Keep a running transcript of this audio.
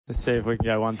Let's see if we can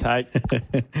go one take.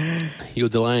 You're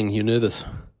delaying. You're nervous.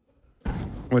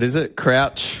 What is it?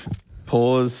 Crouch,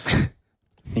 pause,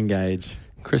 engage.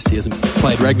 Christy hasn't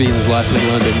played rugby in his life, let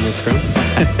alone been in the scrum.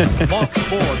 Fox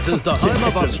Sports is the home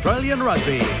of Australian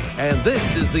rugby, and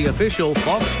this is the official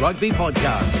Fox Rugby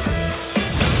podcast.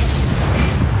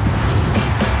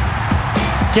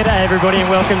 G'day everybody and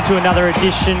welcome to another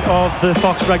edition of the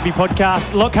Fox Rugby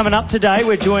podcast. A lot coming up today.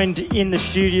 We're joined in the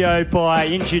studio by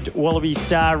Injured Wallaby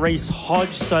star Reece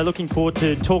Hodge, so looking forward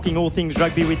to talking all things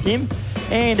rugby with him.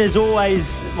 And as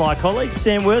always, my colleague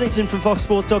Sam Worthington from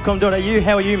foxsports.com.au.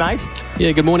 How are you, mate?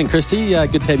 Yeah, good morning, Christy.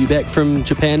 Good to have you back from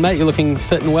Japan, mate. You're looking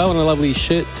fit and well in a lovely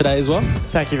shirt today as well.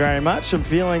 Thank you very much. I'm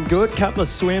feeling good. Couple of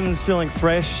swims, feeling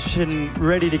fresh and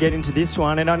ready to get into this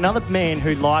one. And another man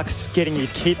who likes getting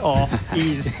his kit off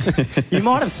is, you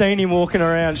might have seen him walking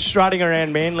around, strutting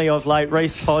around Manly of late,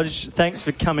 Reece Hodge. Thanks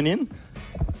for coming in.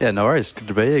 Yeah, no worries. Good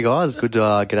to be here, guys. Good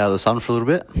to get out of the sun for a little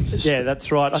bit. Yeah,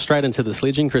 that's right. Straight into the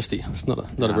sledging, Christy. It's not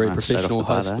a very professional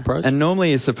host approach. And normally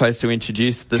you're supposed to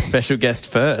introduce the special guest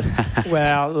first.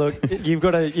 Well, look, you've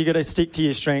got to stick to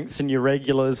your strengths and your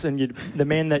regulars and the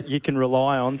man that you can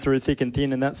rely on through thick and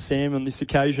thin, and that's Sam on this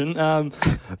occasion.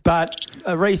 But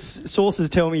Reece,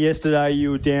 sources tell me yesterday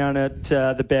you were down at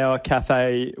the Bauer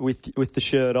Cafe with the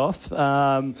shirt off.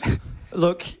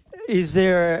 Look. Has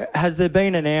there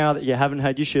been an hour that you haven't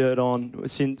had your shirt on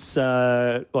since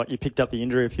you picked up the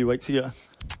injury a few weeks ago?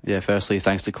 Yeah, firstly,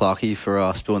 thanks to Clarkey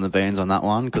for spilling the beans on that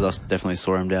one, because I definitely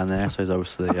saw him down there, so he's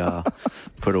obviously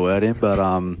put a word in. But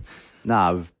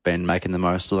I've been making the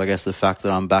most of, I guess, the fact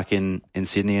that I'm back in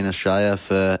Sydney in Australia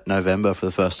for November for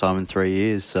the first time in 3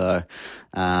 years. So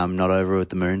not over with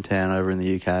the moon town over in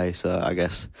the UK. So I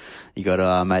guess you got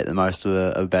to make the most of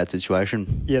a bad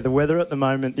situation. Yeah, the weather at the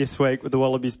moment this week with the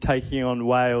Wallabies taking on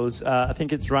Wales, I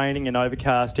think it's raining and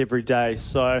overcast every day.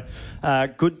 So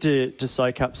good to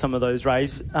soak up some of those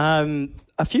rays.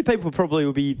 A few people probably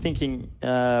will be thinking,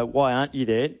 why aren't you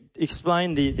there?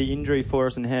 Explain the injury for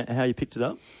us and how you picked it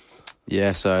up.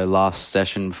 Yeah, so last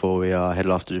session before we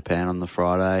headed off to Japan on the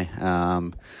Friday,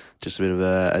 just a bit of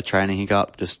a training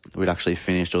hiccup. We'd actually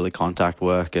finished all the contact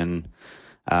work and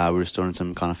we were just doing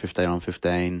some kind of 15 on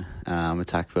 15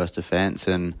 attack versus defence,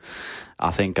 and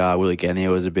I think Willie Genia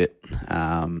was a bit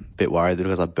worried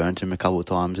because I burnt him a couple of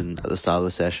times at the start of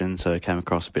the session, so it came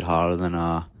across a bit harder than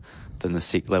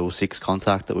the level 6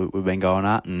 contact that we've been going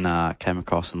at, and came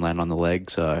across and landed on the leg,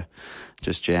 so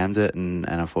just jammed it and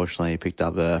unfortunately picked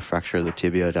up a fracture of the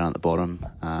tibia down at the bottom.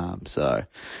 So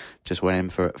just went in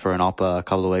for an op a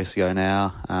couple of weeks ago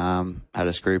now. Had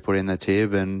a screw put in the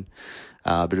tib and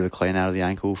a bit of a clean out of the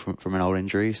ankle from an old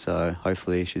injury. So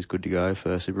hopefully she's good to go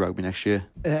for Super Rugby next year.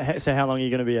 So how long are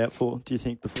you going to be out for, do you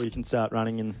think, before you can start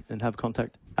running and have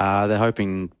contact? They're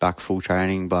hoping back full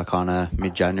training by kind of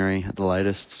mid-January at the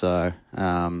latest. So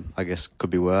I guess could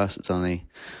be worse. It's only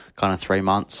kind of 3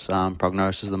 months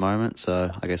prognosis at the moment, so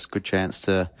I guess good chance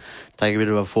to take a bit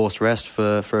of a forced rest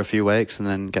for a few weeks and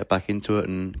then get back into it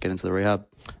and get into the rehab.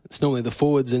 It's normally the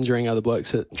forwards injuring other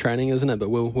blokes at training, isn't it? But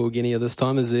Will Guinea this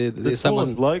time, is there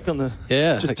someone bloke on the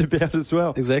just about as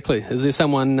well? Exactly. Is there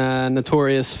someone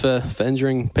notorious for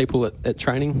injuring people at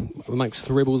training amongst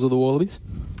the rebels of the Wallabies?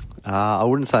 I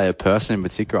wouldn't say a person in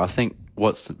particular. I think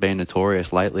what's been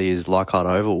notorious lately is Leichhardt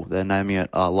Oval. They're naming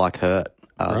it Like Hurt.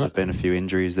 Right. There's been a few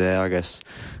injuries there. I guess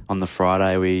on the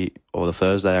Friday or the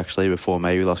Thursday actually before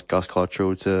me, we lost Gus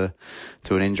Cottrell to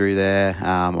an injury there.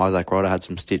 Isaac Rodder had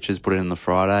some stitches put in on the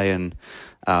Friday, and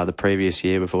the previous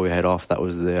year before we head off, that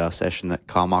was the session that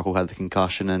Carmichael had the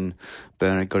concussion and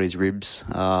Bernard got his ribs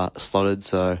slotted,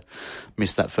 so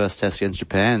missed that first test against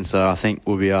Japan. So I think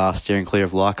we'll be steering clear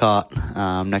of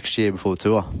Leichhardt next year before the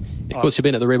tour. Of course, you've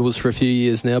been at the Rebels for a few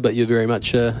years now, but you're very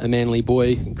much a Manly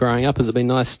boy growing up. Has it been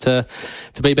nice to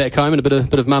be back home and a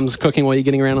bit of mum's cooking while you're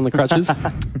getting around on the crutches?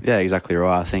 Yeah, exactly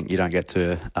right. I think you don't get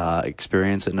to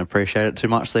experience it and appreciate it too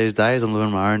much these days. I'm living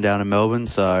on my own down in Melbourne,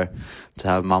 so to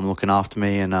have mum looking after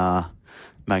me and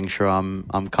making sure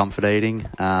I'm comfort eating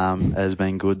has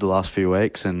been good the last few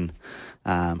weeks, and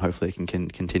hopefully it can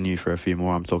continue for a few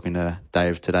more. I'm talking to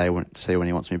Dave today to see when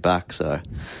he wants me back, so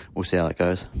we'll see how that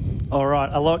goes. All right,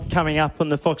 a lot coming up on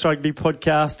the Fox Rugby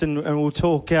podcast, and we'll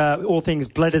talk all things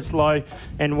Bledisloe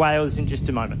and Wales in just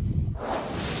a moment.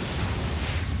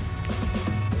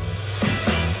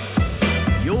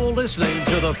 You're listening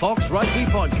to the Fox Rugby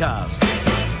podcast.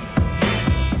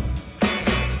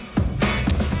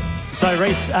 So,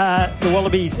 Reece, the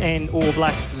Wallabies and All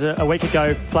Blacks a week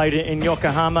ago played in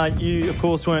Yokohama. You, of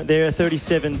course, weren't there. A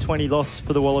 37-20 loss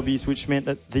for the Wallabies, which meant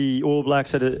that the All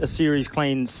Blacks had a series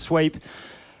clean sweep.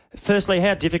 Firstly,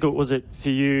 how difficult was it for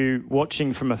you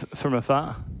watching from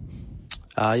afar?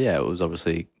 Yeah, it was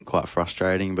obviously quite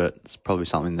frustrating, but it's probably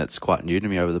something that's quite new to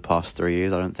me over the past 3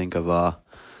 years. I don't think the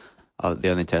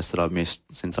only test that I've missed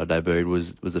since I debuted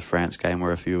was the France game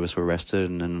where a few of us were rested,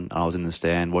 and I was in the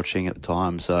stand watching at the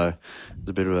time. So it was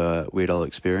a bit of a weird old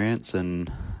experience,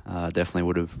 and definitely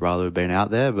would have rather have been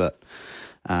out there. But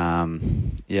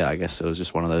yeah, I guess it was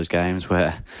just one of those games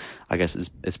where I guess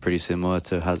it's pretty similar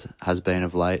to has been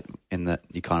of late, in that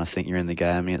you kind of think you're in the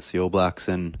game against the All Blacks,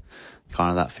 and kind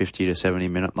of that 50 to 70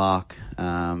 minute mark.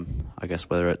 I guess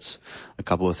whether it's a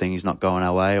couple of things not going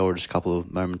our way or just a couple of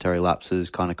momentary lapses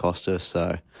kind of cost us.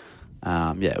 So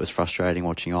yeah, it was frustrating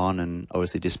watching on, and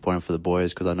obviously disappointing for the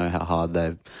boys because I know how hard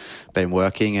they've been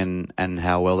working and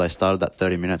how well they started that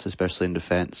 30 minutes, especially in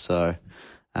defence. So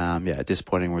yeah, a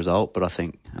disappointing result, but I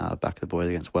think back to the boys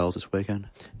against Wales this weekend.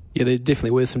 Yeah, there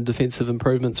definitely were some defensive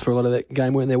improvements for a lot of that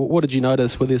game, weren't there? What did you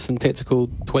notice? Were there some tactical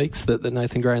tweaks that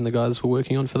Nathan Gray and the guys were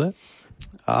working on for that?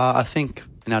 I think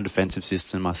in our defensive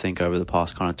system, I think over the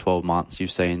past kind of 12 months,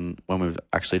 you've seen when we've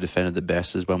actually defended the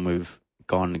best is when we've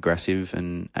gone aggressive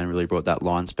and really brought that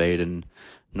line speed and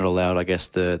not allowed, I guess,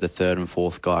 the third and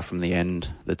fourth guy from the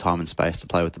end the time and space to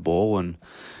play with the ball. And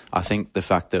I think the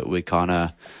fact that we kind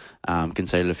of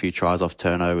conceded a few tries off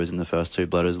turnovers in the first two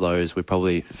Bledders lows, we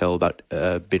probably fell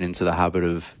a bit into the habit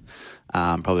of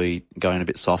probably going a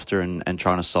bit softer and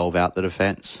trying to solve out the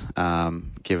defence,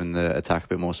 giving the attack a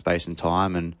bit more space and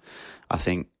time. And I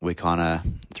think we kind of,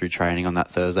 through training on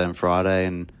that Thursday and Friday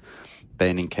and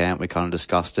being in camp, we kind of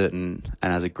discussed it. And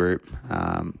as a group,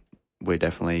 we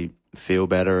definitely feel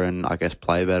better and I guess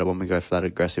play better when we go for that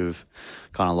aggressive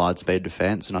kind of light speed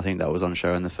defence. And I think that was on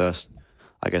show in the first,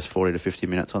 I guess, 40 to 50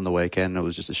 minutes on the weekend. It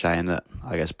was just a shame that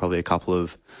I guess probably a couple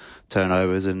of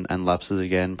turnovers and lapses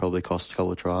again probably cost a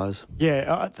couple of tries.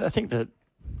 Yeah, I think that,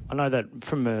 I know that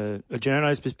from a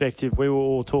journos perspective, we were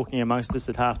all talking amongst us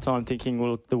at halftime thinking,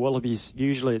 well, the Wallabies,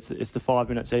 usually it's the 5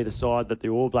 minutes either side that the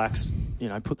All Blacks,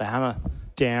 put the hammer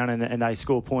down and they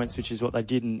score points, which is what they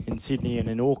did in Sydney and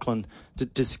in Auckland,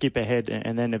 to skip ahead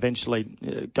and then eventually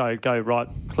go right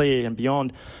clear and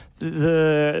beyond.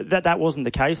 That wasn't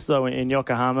the case though in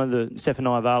Yokohama. The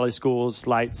Sefanai Valu scores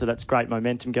late, so that's great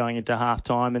momentum going into half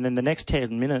time. And then the next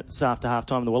 10 minutes after half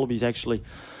time, the Wallabies actually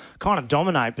kind of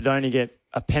dominate, but only get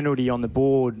a penalty on the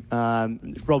board.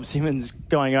 Rob Simmons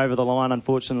going over the line,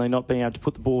 unfortunately not being able to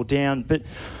put the ball down. But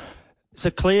so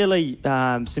clearly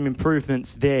some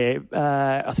improvements there.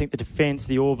 I think the defence,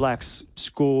 the All Blacks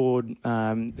scored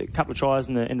a couple of tries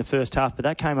in the first half, but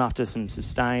that came after some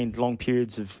sustained long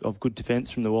periods of good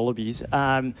defence from the Wallabies.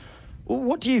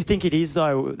 What do you think it is,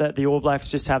 though, that the All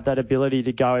Blacks just have that ability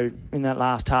to go in that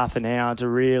last half an hour to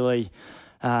really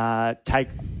take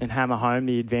and hammer home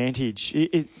the advantage?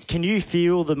 Can you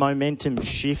feel the momentum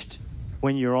shift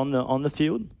when you're on the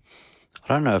field?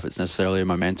 I don't know if it's necessarily a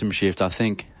momentum shift. I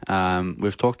think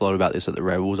we've talked a lot about this at the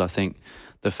Rebels. I think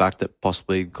the fact that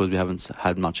possibly because we haven't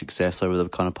had much success over the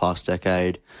kind of past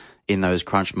decade in those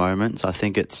crunch moments, I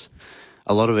think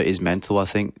a lot of it is mental. I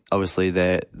think obviously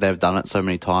they've done it so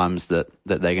many times that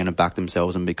they're going to back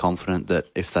themselves and be confident that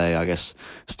if they, I guess,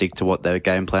 stick to what their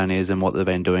game plan is and what they've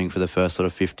been doing for the first sort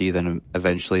of 50, then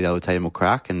eventually the other team will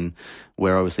crack. And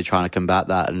we're obviously trying to combat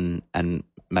that and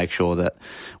make sure that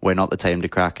we're not the team to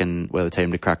crack and we're the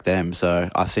team to crack them. So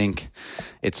I think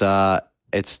it's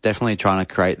definitely trying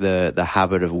to create the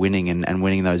habit of winning and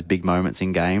winning those big moments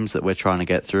in games that we're trying to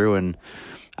get through. And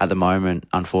at the moment,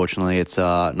 unfortunately, it's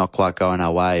not quite going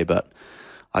our way. But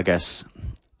I guess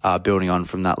building on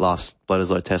from that last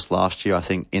Bledisloe test last year, I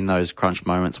think in those crunch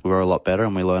moments we were a lot better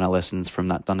and we learned our lessons from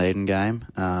that Dunedin game.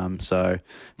 So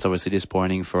it's obviously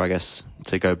disappointing for, I guess,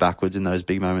 to go backwards in those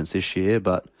big moments this year.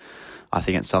 But I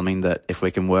think it's something that if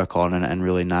we can work on and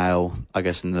really nail, I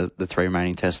guess, in the three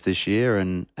remaining tests this year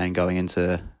and going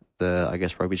into the, I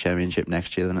guess, Rugby Championship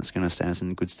next year, then it's going to stand us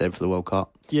in good stead for the World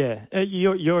Cup. Yeah,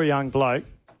 you're a young bloke,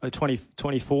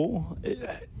 24.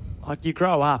 Like you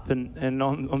grow up, and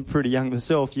I'm pretty young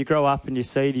myself. You grow up and you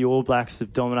see the All Blacks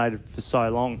have dominated for so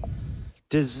long.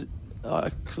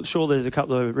 Sure, there's a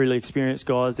couple of really experienced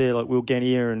guys there like Will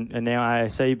Genier and now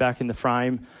AAC back in the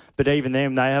frame, but even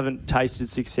them, they haven't tasted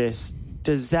success.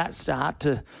 Does that start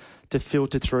to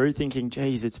filter through, thinking,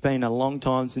 geez, it's been a long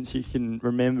time since you can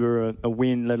remember a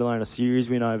win, let alone a series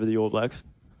win over the All Blacks?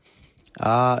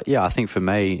 Yeah, I think for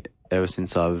me, ever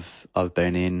since I've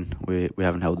been in, we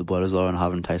haven't held the Bledisloe and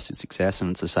haven't tasted success,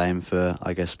 and it's the same for,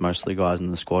 I guess, most of the guys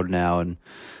in the squad now, and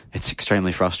it's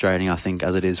extremely frustrating, I think,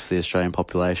 as it is for the Australian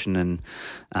population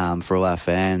and for all our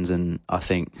fans. And I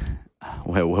think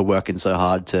we're working so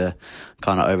hard to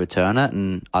kind of overturn it,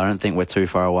 and I don't think we're too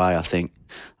far away. I think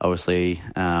obviously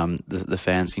the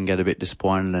fans can get a bit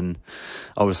disappointed and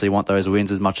obviously want those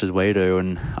wins as much as we do,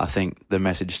 and I think the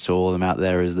message to all of them out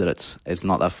there is that it's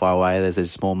not that far away. There's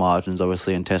these small margins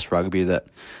obviously in Test rugby that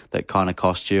kind of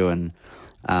cost you, and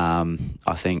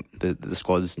I think the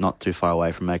squad's not too far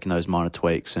away from making those minor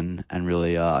tweaks and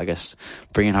really, I guess,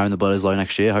 bringing home the Bledisloe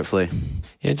next year, hopefully.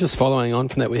 Yeah, just following on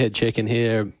from that, we had Check in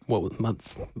here, a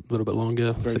month, a little bit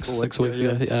longer, six weeks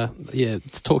ago.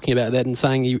 Talking about that and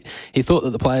saying he thought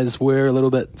that the players were a little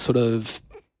bit sort of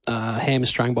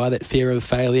hamstrung by that fear of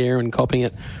failure and copying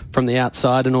it from the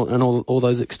outside and all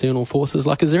those external forces.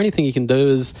 Like, is there anything you can do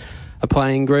as a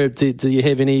playing group? Do you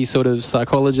have any sort of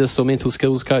psychologist or mental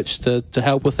skills coach to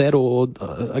help with that? Or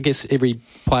I guess every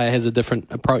player has a different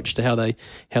approach to how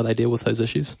they deal with those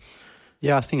issues.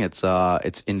 Yeah, I think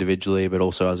it's individually, but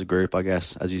also as a group, I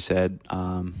guess, as you said,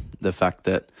 the fact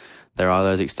that there are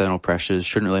those external pressures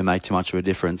shouldn't really make too much of a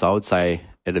difference. I would say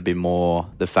it'd be more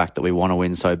the fact that we want to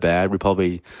win so bad. We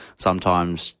probably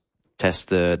sometimes test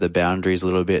the boundaries a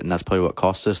little bit, and that's probably what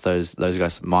costs us, those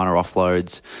guys minor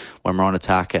offloads when we're on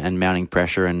attack and mounting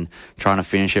pressure and trying to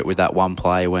finish it with that one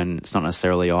play when it's not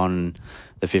necessarily on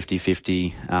the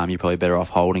 50-50. You're probably better off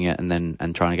holding it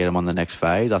and trying to get them on the next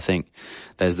phase. I think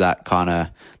there's that kind of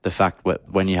the fact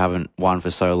when you haven't won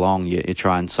for so long, you're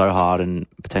trying so hard and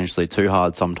potentially too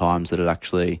hard sometimes that it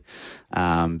actually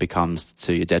becomes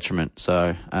to your detriment.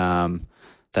 So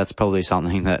that's probably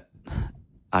something that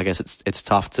I guess it's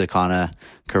tough to kind of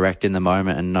correct in the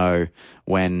moment and know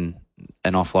when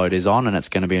an offload is on and it's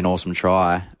going to be an awesome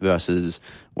try versus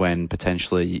when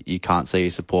potentially you can't see a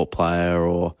support player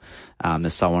or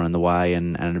there's someone in the way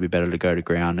and it'd be better to go to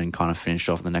ground and kind of finish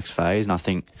off the next phase. And I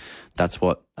think that's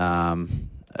what,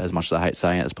 as much as I hate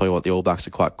saying it, it's probably what the All Blacks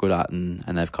are quite good at and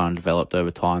they've kind of developed over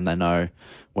time. They know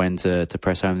when to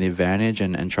press home the advantage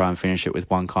and try and finish it with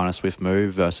one kind of swift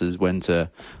move versus when to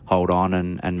hold on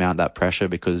and mount that pressure,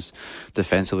 because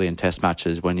defensively in test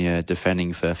matches, when you're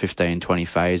defending for 15, 20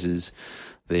 phases,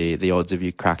 the odds of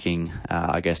you cracking,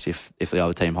 I guess if the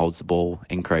other team holds the ball,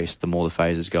 increase the more the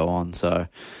phases go on. So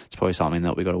it's probably something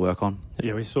that we've got to work on.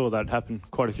 Yeah, we saw that happen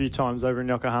quite a few times over in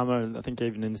Yokohama, and I think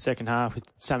even in the second half with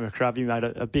Sam McCraby made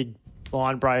a big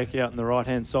line break out on the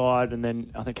right-hand side, and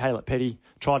then I think Caleb Petty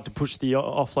tried to push the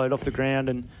offload off the ground,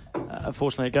 and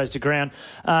unfortunately it goes to ground.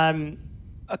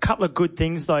 A couple of good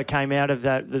things, though, came out of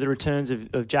that, the returns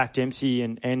of Jack Dempsey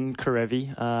and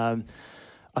Karevi.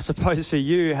 I suppose for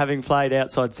you, having played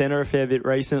outside centre a fair bit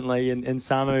recently, and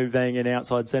Samu being an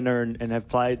outside centre and have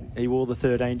played, he wore the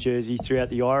 13 jersey throughout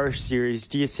the Irish series,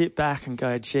 do you sit back and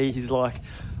go, gee, he's like,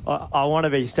 I want to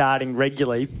be starting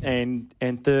regularly, and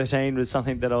 13 was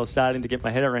something that I was starting to get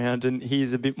my head around, and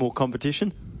here's a bit more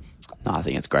competition? No, I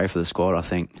think it's great for the squad. I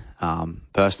think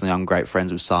personally I'm great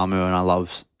friends with Samu and I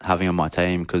love having him on my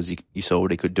team because you saw what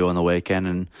he could do on the weekend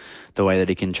and the way that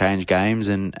he can change games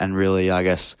and really, I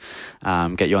guess,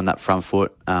 get you on that front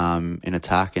foot in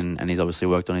attack, and he's obviously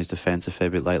worked on his defence a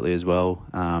fair bit lately as well,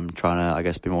 trying to, I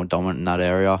guess, be more dominant in that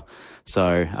area.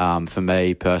 So for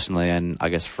me personally, and I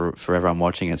guess for everyone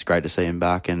watching, it's great to see him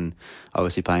back and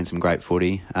obviously playing some great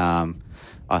footy.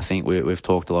 I think we've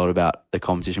talked a lot about the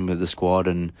competition with the squad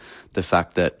and the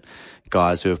fact that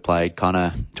guys who have played kind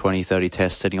of 20, 30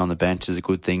 tests sitting on the bench is a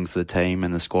good thing for the team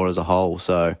and the squad as a whole.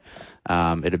 So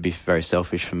it'd be very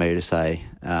selfish for me to say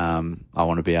I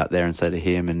want to be out there and say to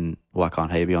him, and why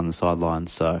can't he be on the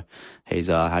sidelines? So he's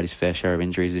had his fair share of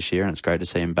injuries this year, and it's great to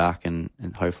see him back, and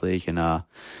hopefully he can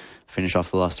finish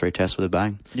off the last 3 tests with a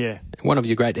bang. Yeah. One of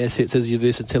your great assets is your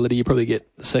versatility. You probably get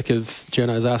sick of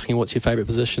journos asking what's your favourite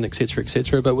position, etc.,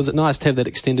 etc. But was it nice to have that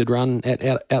extended run at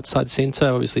outside centre?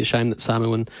 Obviously a shame that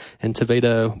Samu and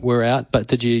Tavita were out, but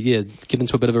did you get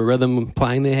into a bit of a rhythm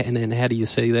playing there? And then how do you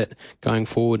see that going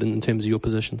forward in terms of your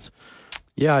positions?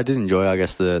 Yeah, I did enjoy, I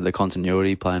guess, the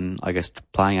continuity playing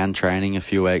and training a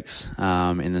few weeks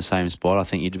in the same spot. I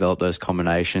think you develop those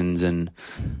combinations, and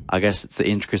I guess it's the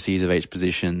intricacies of each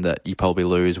position that you probably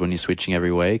lose when you're switching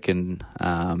every week. And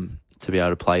to be able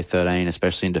to play 13,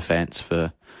 especially in defence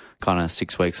for kind of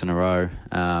 6 weeks in a row,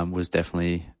 was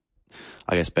definitely,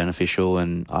 I guess, beneficial,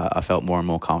 and I felt more and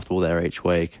more comfortable there each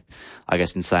week. I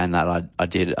guess in saying that, I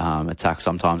did attack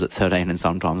sometimes at 13 and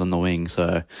sometimes on the wing,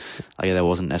 so there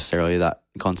wasn't necessarily that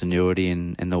continuity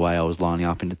in the way I was lining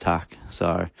up in attack.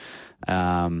 So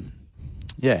I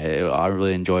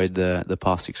really enjoyed the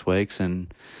past 6 weeks,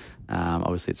 and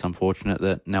obviously it's unfortunate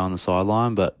that now on the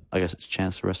sideline, but I guess it's a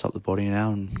chance to rest up the body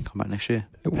now and come back next year.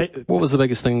 What was the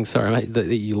biggest thing, that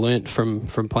you learnt from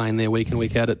playing there week in,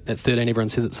 week out at 13? Everyone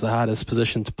says it's the hardest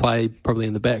position to play, probably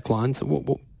in the back line. So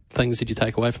what things did you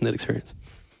take away from that experience?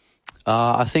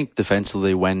 I think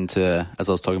defensively when to, as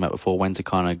I was talking about before, when to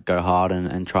kind of go hard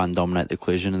and try and dominate the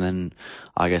collision, and then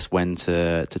I guess when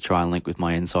to try and link with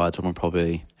my insides when we're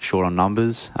probably short on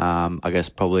numbers. I guess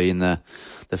probably in the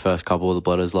first couple of the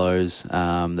Blooders lows,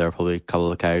 there are probably a couple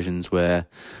of occasions where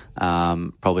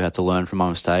probably had to learn from my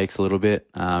mistakes a little bit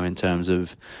in terms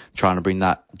of trying to bring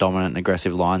that dominant and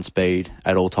aggressive line speed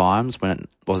at all times when it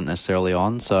wasn't necessarily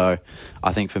on. So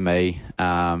I think for me,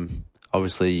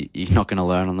 obviously, you're not going to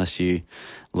learn unless you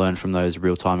learn from those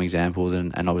real-time examples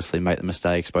and obviously make the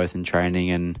mistakes both in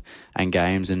training and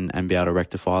games and be able to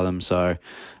rectify them. So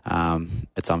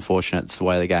it's unfortunate. It's the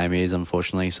way the game is,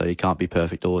 unfortunately, so you can't be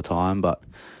perfect all the time. But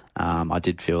I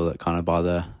did feel that kind of by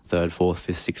the third, fourth,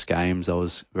 fifth, sixth games, I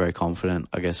was very confident,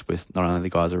 I guess, with not only the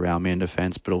guys around me in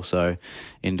defence, but also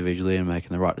individually and making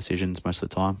the right decisions most of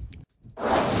the time.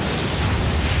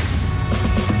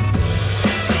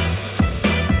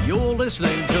 You're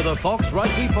listening to the Fox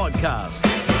Rugby Podcast.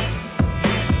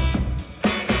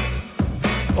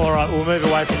 All right, we'll move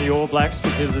away from the All Blacks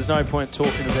because there's no point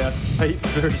talking about defeats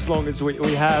for as long as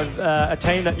we have a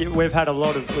team that we've had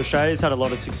Australia's had a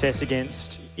lot of success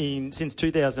against since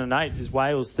 2008 is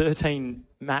Wales, 13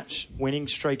 match winning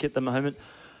streak at the moment.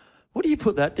 What do you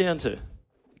put that down to?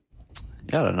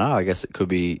 Yeah, I don't know. I guess it could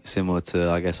be similar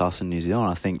to, us in New Zealand.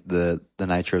 I think the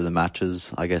nature of the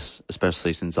matches, I guess,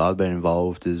 especially since I've been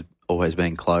involved, has always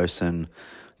been close and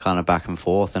kind of back and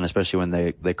forth. And especially when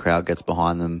the crowd gets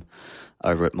behind them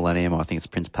over at Millennium, I think it's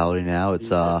Principality now.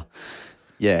 It's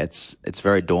it's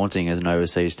very daunting as an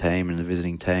overseas team and a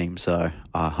visiting team. So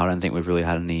I don't think we've really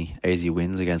had any easy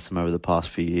wins against them over the past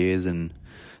few years, and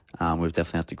we've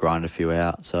definitely had to grind a few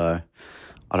out. So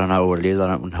I don't know what it is. I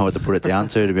don't know what to put it down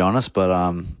to be honest. But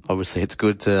obviously it's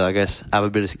good to, I guess, have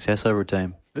a bit of success over a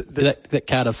team. That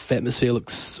Cardiff atmosphere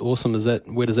looks awesome.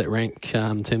 Where does that rank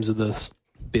in terms of the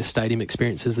best stadium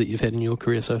experiences that you've had in your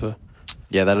career so far?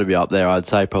 Yeah, that'll be up there. I'd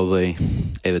say probably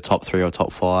either top 3 or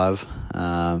top 5.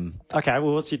 Okay,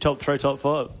 well, what's your top 3, top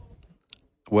 5?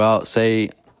 Well, see,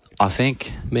 I think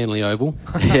Manly Oval.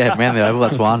 Yeah, Manly Oval.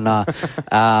 That's one.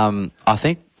 I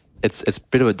think it's a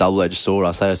bit of a double-edged sword.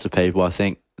 I say this to people. I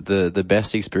think the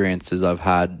best experiences I've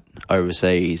had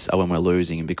overseas are when we're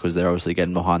losing, because they're obviously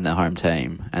getting behind their home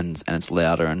team and it's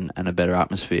louder and a better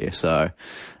atmosphere. So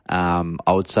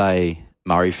I would say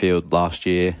Murrayfield last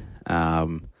year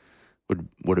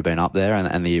would have been up there,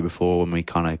 and the year before when we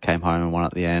kind of came home and won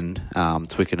at the end.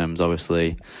 Twickenham's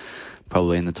obviously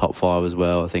probably in the top 5 as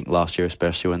well. I think last year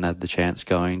especially when they had the chance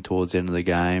going towards the end of the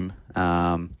game.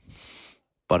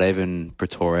 But even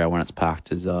Pretoria when it's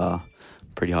packed is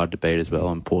pretty hard to beat as well,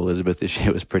 and Port Elizabeth this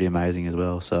year was pretty amazing as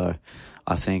well. So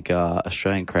I think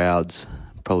Australian crowds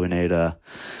probably need to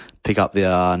pick up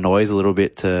the noise a little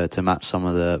bit to match some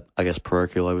of the, I guess,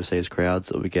 parochial overseas crowds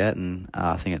that we get. And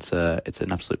I think it's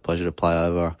an absolute pleasure to play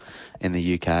over in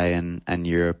the UK and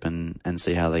Europe and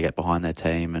see how they get behind their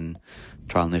team and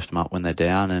try and lift them up when they're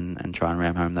down and try and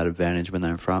ram home that advantage when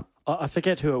they're in front. I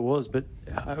forget who it was, but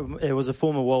it was a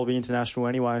former Wallaby international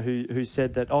anyway who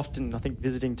said that often I think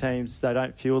visiting teams, they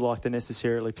don't feel like they're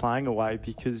necessarily playing away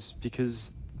because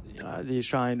the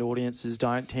Australian audiences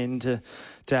don't tend to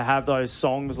have those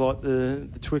songs like the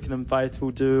Twickenham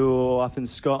faithful do, or up in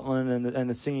Scotland and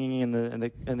the singing and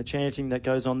the chanting that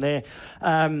goes on there.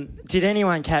 Did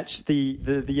anyone catch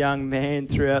the young man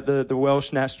throughout the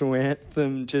Welsh national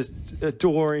anthem just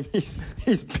adoring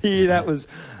his beer? That was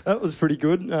pretty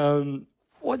good.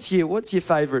 What's your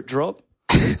favourite drop?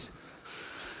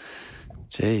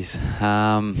 Jeez,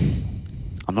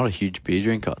 I'm not a huge beer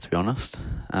drinker, to be honest.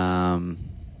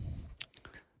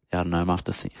 Yeah, I don't know. I might have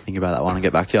to think about that one and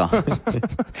get back to you.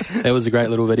 That was a great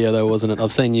little video, though, wasn't it?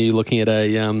 I've seen you looking at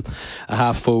a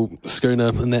half-full schooner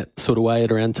in that sort of way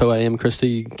at around 2 a.m, Christy.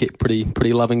 You get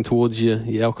pretty loving towards your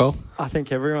alcohol. I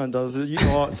think everyone does it.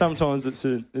 Sometimes it's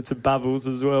a bubbles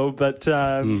as well, but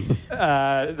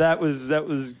that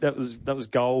was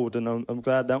gold, and I'm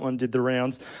glad that one did the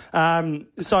rounds.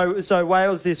 So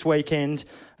Wales this weekend.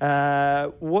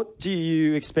 What do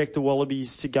you expect the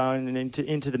Wallabies to go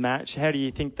into the match? How do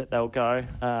you think that they'll go?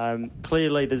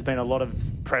 Clearly, there's been a lot of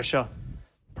pressure,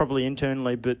 probably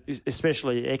internally, but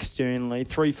especially externally.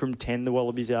 3 from 10 the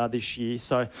Wallabies are this year,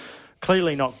 so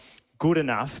clearly not good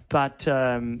enough. But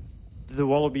the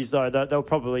Wallabies, though, they'll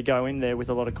probably go in there with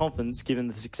a lot of confidence, given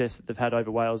the success that they've had over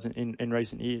Wales in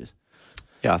recent years.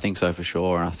 Yeah, I think so for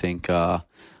sure, and I think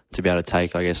to be able to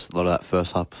take, I guess, a lot of that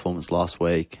first half performance last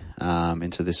week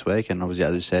into this week. And obviously,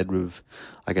 as you said, we've,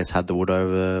 I guess, had the wood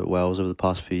over Wales over the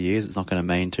past few years. It's not going to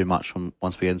mean too much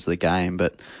once we get into the game,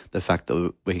 but the fact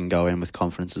that we can go in with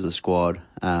confidence as a squad,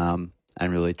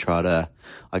 really try to,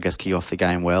 I guess, kick off the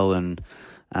game well and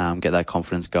get that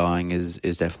confidence going is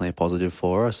definitely a positive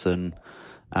for us. And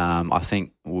I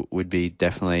think we'd be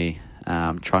definitely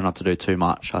try not to do too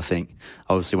much. I think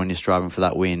obviously when you're striving for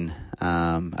that win,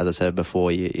 as I said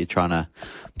before, you're trying to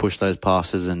push those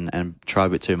passes and try a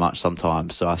bit too much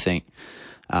sometimes. So I think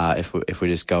if we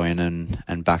just go in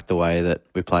and back the way that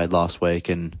we played last week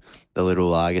and the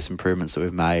little, I guess, improvements that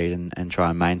we've made and try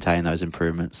and maintain those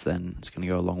improvements, then it's going to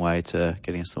go a long way to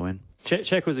getting us the win.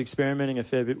 Czech was experimenting a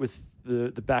fair bit with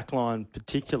the back line,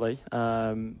 particularly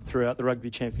throughout the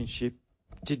rugby championship.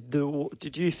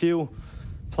 Did you feel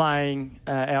playing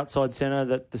outside centre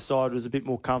that the side was a bit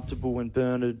more comfortable when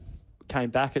Bernard came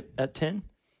back at 10?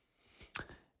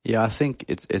 Yeah, I think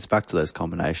it's back to those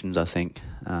combinations. I think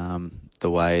the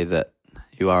way that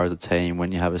you are as a team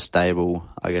when you have a stable,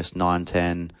 I guess, 9,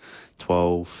 10,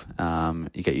 12,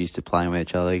 you get used to playing with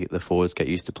each other, the forwards get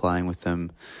used to playing with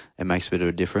them, it makes a bit of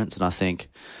a difference. And I think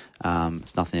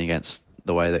it's nothing against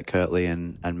the way that Kirtley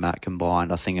and Matt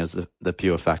combined. I think it was the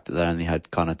pure fact that they only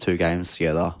had kind of 2 games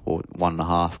together, or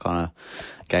 1.5 kind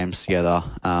of games together.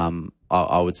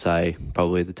 I would say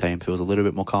probably the team feels a little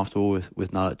bit more comfortable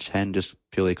with Nutt at 10, just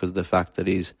purely because of the fact that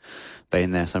he's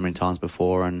been there so many times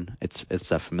before, and it's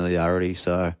that familiarity.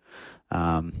 So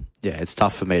it's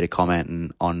tough for me to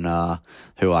comment on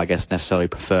who I guess necessarily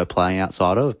prefer playing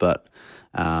outside of, but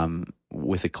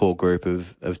with a core group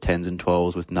of 10s and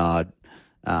 12s with Nard,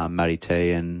 Matty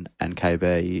T and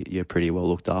KB, you're pretty well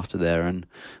looked after there, and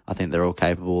I think they're all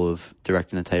capable of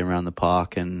directing the team around the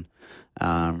park and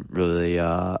really,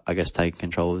 I guess, taking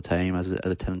control of the team as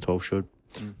a 10 and 12 should.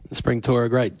 The spring tour, a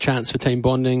great chance for team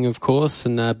bonding, of course,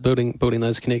 and building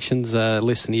those connections.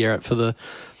 Less than a year out for the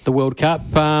World Cup.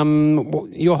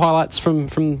 Your highlights from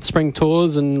spring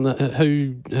tours, and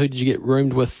who did you get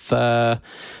roomed with over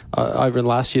in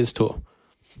last year's tour?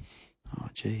 Oh,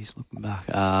 geez, looking back,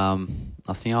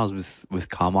 I think I was with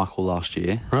Carmichael last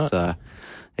year, right. So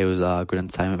it was good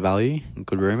entertainment value and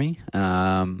good roomie.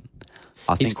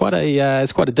 He's quite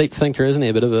a deep thinker, isn't he?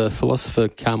 A bit of a philosopher,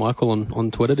 Carmichael,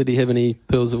 on Twitter. Did he have any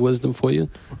pearls of wisdom for you?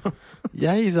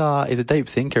 Yeah, he's a deep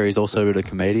thinker. He's also a bit of a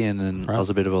comedian and has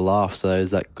a bit of a laugh. So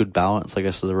there's that good balance, I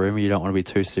guess, as a roomie. You don't want to be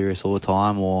too serious all the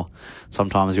time, or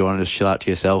sometimes you want to just chill out to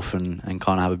yourself and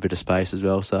kind of have a bit of space as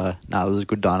well. So it was a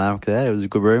good dynamic there. It was a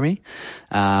good roomie.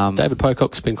 David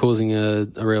Pocock's been causing a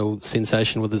real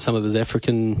sensation with some of his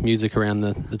African music around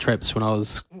the traps when I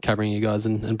was covering you guys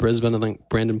in Brisbane. I think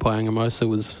Brandon Payangamosa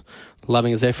was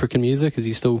loving his African music. Is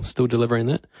he still delivering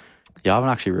that? Yeah, I haven't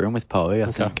actually roomed with Poe.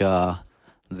 I think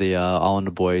the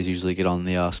Islander boys usually get on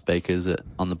the speakers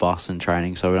on the bus and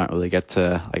training, so we don't really get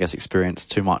to, I guess, experience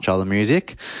too much other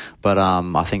music. But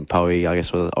I think Poe, I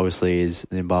guess, obviously is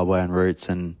Zimbabwean roots,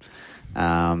 and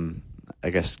I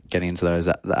guess getting into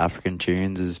the African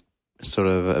tunes is sort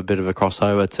of a bit of a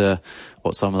crossover to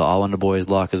what some of the Islander boys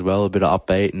like as well, a bit of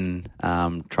upbeat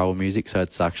and tribal music. So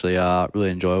it's actually really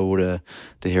enjoyable to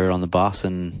hear it on the bus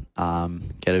and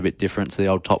get a bit different to the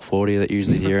old top 40 that you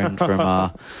usually hear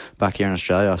from back here in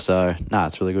Australia. So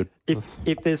it's really good.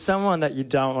 If there's someone that you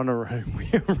don't want to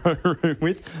room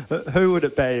with, who would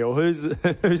it be, or who's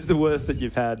the worst that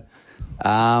you've had?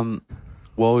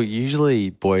 Well, usually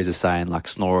boys are saying like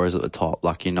snorers at the top.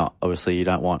 Like you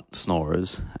don't want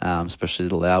snorers, especially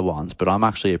the loud ones. But I'm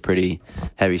actually a pretty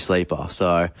heavy sleeper,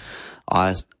 so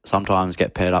I sometimes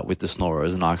get paired up with the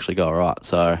snorers, and I actually go all right.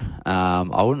 So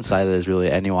I wouldn't say there's really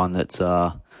anyone that's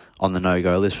on the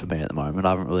no-go list for me at the moment.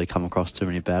 I haven't really come across too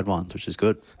many bad ones, which is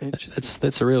good.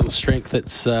 That's a real strength.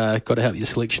 That's got to help your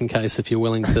selection case if you're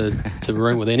willing to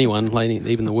room with anyone.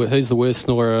 Even who's the worst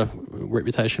snorer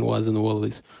reputation-wise in the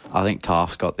Wallabies? I think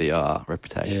Taft's got the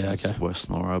reputation as the worst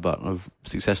snorer, but I've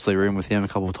successfully roomed with him a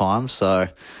couple of times. So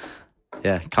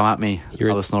yeah, come at me,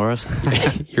 other snorers.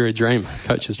 You're a dream,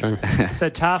 coach's dream. So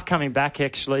Taft coming back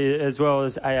actually, as well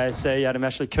as AAC, Adam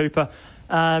Ashley Cooper.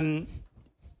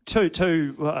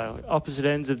 Two opposite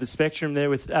ends of the spectrum there,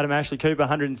 with Adam Ashley Cooper,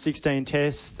 116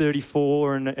 tests,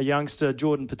 34, and a youngster,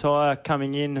 Jordan Pataya,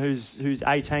 coming in who's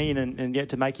 18 and yet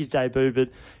to make his debut, but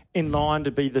in line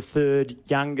to be the third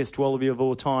youngest Wallaby of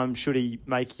all time should he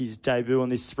make his debut on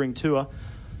this spring tour.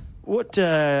 What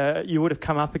you would have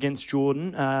come up against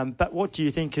Jordan, but what do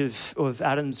you think of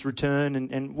Adam's return,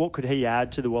 and what could he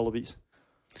add to the Wallabies?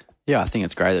 Yeah, I think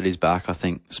it's great that he's back. I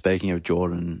think, speaking of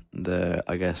Jordan,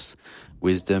 I guess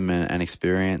wisdom and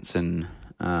experience and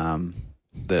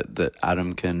that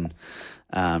Adam can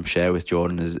share with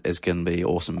Jordan is going to be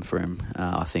awesome for him.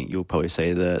 I think you'll probably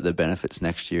see the benefits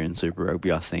next year in Super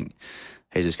Rugby. I think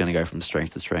he's just going to go from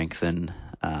strength to strength. And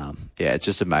it's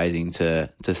just amazing to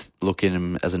look at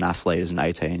him as an athlete, as an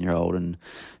 18-year-old, and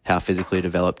how physically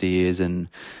developed he is and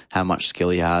how much skill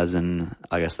he has. And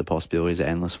I guess the possibilities are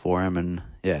endless for him. And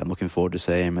I'm looking forward to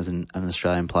see him as an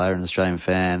Australian player, an Australian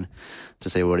fan, to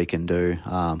see what he can do.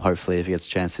 Hopefully if he gets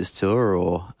a chance this tour,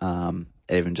 or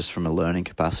even just from a learning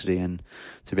capacity, and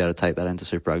to be able to take that into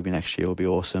Super Rugby next year will be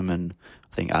awesome. And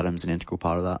I think Adam's an integral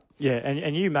part of that. Yeah,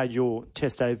 and you made your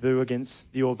test debut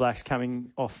against the All Blacks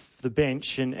coming off the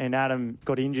bench, and Adam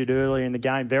got injured early in the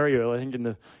game, very early, I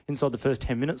think inside the first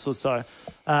 10 minutes or so.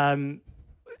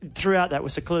 Throughout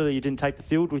that, so clearly you didn't take the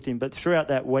field with him, but throughout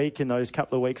that week and those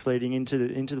couple of weeks leading into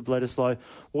the Bledisloe,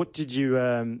 what did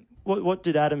you what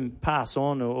did Adam pass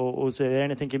on, or was there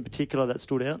anything in particular that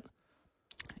stood out?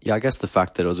 Yeah, I guess the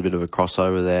fact that it was a bit of a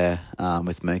crossover there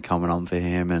with me coming on for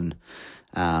him,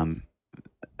 and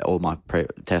all my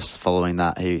tests following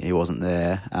that, he wasn't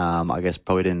there. I guess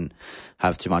probably didn't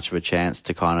have too much of a chance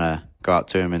to kind of go up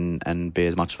to him and be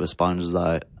as much of a sponge as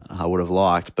I would have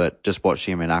liked, but just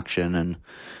watching him in action and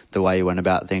the way he went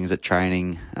about things at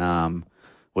training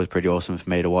was pretty awesome for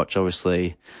me to watch.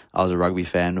 Obviously, I was a rugby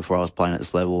fan before I was playing at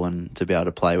this level, and to be able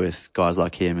to play with guys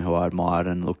like him who I admired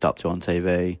and looked up to on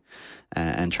TV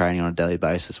and training on a daily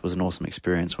basis was an awesome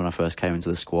experience when I first came into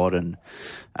the squad. And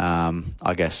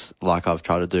I guess, like I've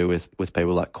tried to do with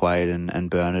people like Quaid and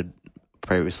Bernard,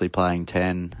 previously playing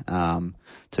 10,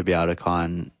 to be able to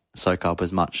kind of soak up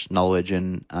as much knowledge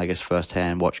and, I guess,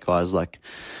 firsthand watch guys like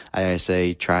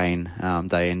AAC train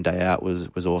day in, day out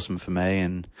was awesome for me.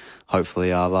 And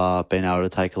hopefully I've been able to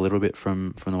take a little bit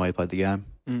from the way he played the game.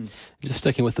 Just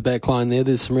sticking with the back line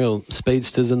there's some real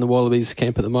speedsters in the Wallabies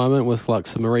camp at the moment, with like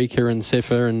some Marika and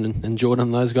Sefer and Jordan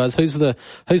and those guys. Who's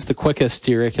the quickest,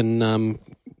 do you reckon,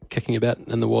 kicking about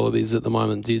in the Wallabies at the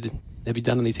moment? Have you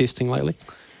done any testing lately?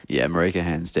 Yeah, Marika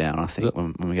hands down. I think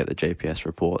when we get the GPS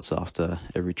reports after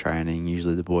every training,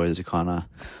 usually the boys are kind of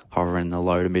hovering the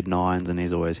low to mid-9s, and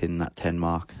he's always hitting that 10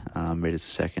 mark, metres a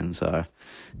second. So,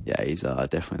 yeah, he's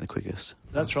definitely the quickest.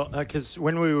 That's right, because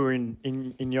when we were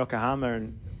in Yokohama,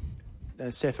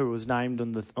 and Sefer was named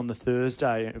on the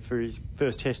Thursday for his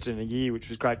first test in a year, which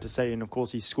was great to see. And, of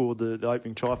course, he scored the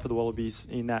opening try for the Wallabies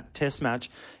in that test match.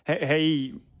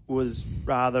 He was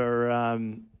rather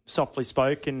softly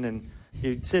spoken, and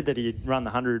he said that he had run the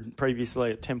 100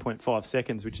 previously at 10.5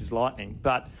 seconds, which is lightning.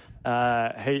 But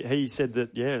he said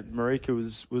that, Marika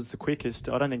was the quickest.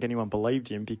 I don't think anyone believed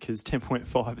him, because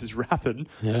 10.5 is rapid.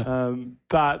 Yeah.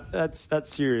 But that's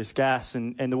serious gas.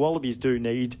 And the Wallabies do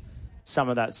need some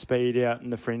of that speed out in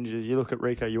the fringes. You look at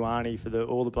Rieko Ioane for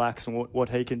all the Blacks and what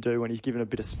he can do when he's given a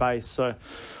bit of space. So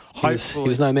hopefully... He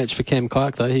was no match for Cam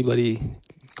Clark, though. He bloody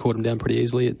caught him down pretty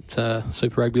easily at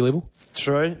Super Rugby level.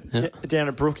 True. Yeah. Down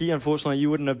at Brookie. Unfortunately, you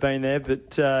wouldn't have been there,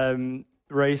 but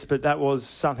Reece, but that was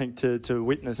something to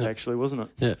witness, actually, wasn't it?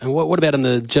 Yeah. And what about in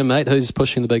the gym, mate? Who's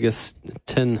pushing the biggest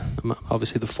tin?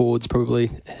 Obviously, the forwards probably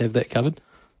have that covered.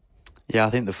 Yeah,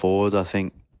 I think the forwards,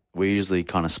 we usually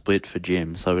kind of split for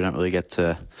gym, so we don't really get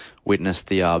to witness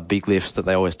the big lifts that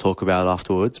they always talk about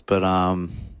afterwards. But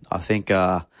I think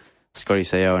Scotty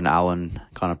Seo and Alan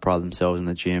kind of pride themselves in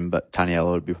the gym, but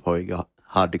Taniela would be probably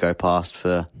hard to go past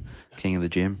for king of the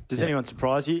gym. Does anyone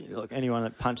surprise you? Like anyone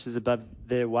that punches above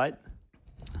their weight?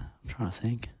 I'm trying to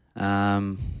think.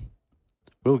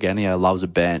 Will Genia loves a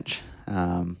bench.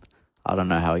 I don't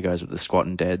know how he goes with the squat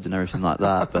and deads and everything like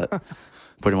that, but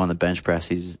put him on the bench press,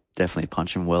 he's definitely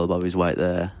punching well above his weight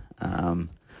there.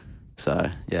 So,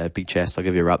 yeah, big chest. I'll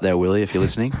give you a rap there, Willie, if you're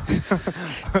listening.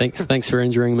 Thanks for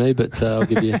injuring me, but I'll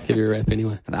give you a rap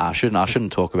anyway. Nah, I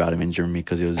shouldn't talk about him injuring me,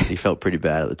 because he felt pretty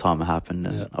bad at the time it happened,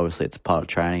 and obviously it's a part of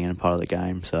training and part of the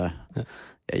game. So, yeah,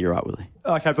 you're right, Willie.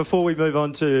 Okay, before we move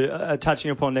on to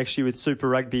touching upon next year with Super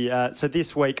Rugby, so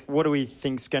this week, what do we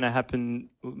think's going to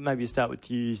happen? Maybe start with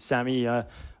you, Sammy.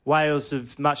 Wales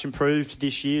have much improved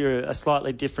this year, a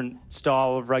slightly different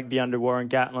style of rugby under Warren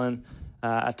Gatland.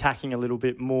 Attacking a little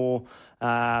bit more.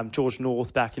 George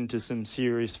North back into some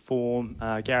serious form.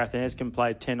 Gareth Anscombe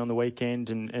played 10 on the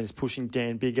weekend and is pushing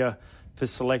Dan Bigger for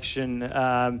selection.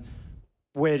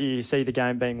 Where do you see the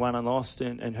game being won and lost,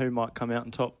 and who might come out on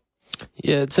top?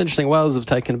 Yeah, it's interesting. Wales have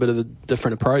taken a bit of a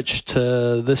different approach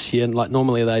to this year. Like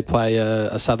normally they play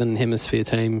a Southern Hemisphere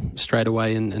team straight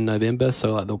away in November.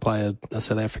 So like they'll play a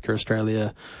South Africa,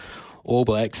 Australia, All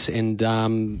Blacks, and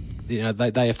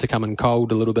they have to come in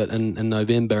cold a little bit in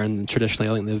November, and traditionally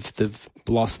I think they've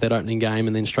lost that opening game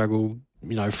and then struggled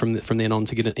from then on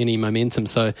to get any momentum.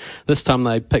 So this time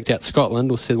they picked out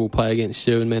Scotland, or said we'll play against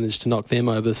you, and managed to knock them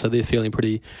over. So they're feeling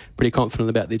pretty confident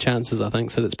about their chances, I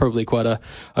think. So that's probably quite a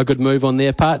good move on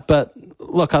their part. But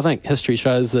look, I think history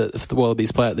shows that if the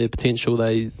Wallabies play at their potential,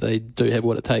 they do have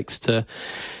what it takes to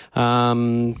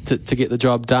get the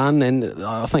job done. And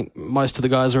I think most of the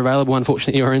guys are available.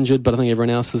 Unfortunately, are injured, but I think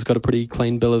everyone else has got a pretty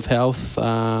clean bill of health.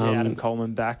 Adam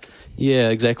Coleman back. Yeah,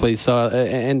 exactly. So,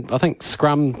 and I think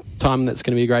scrum time, that's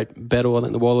going to be a great battle. I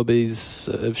think the Wallabies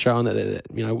have shown that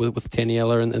with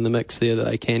Taniela in the mix there, that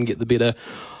they can get the better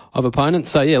of opponents.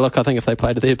 So yeah, look, I think if they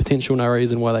play to their potential, no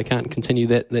reason why they can't continue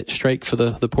that streak for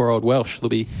the poor old Welsh. They'll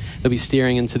be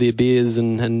staring into their beers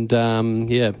and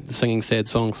singing sad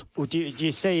songs. Well, do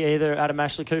you see either Adam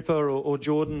Ashley Cooper or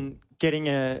Jordan getting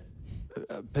a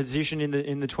position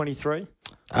in the 23?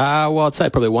 Well, I'd say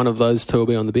probably one of those two will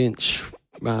be on the bench.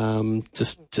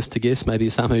 Just to guess, maybe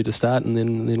Samu to start, and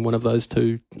then one of those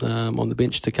two on the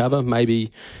bench to cover.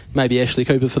 Maybe Ashley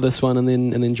Cooper for this one, and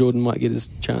then Jordan might get his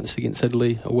chance against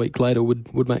Italy a week later.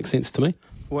 Would make sense to me.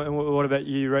 What about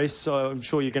you, Reece? I'm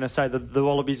sure you're going to say that the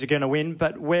Wallabies are going to win,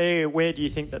 but where do you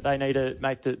think that they need to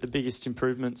make the biggest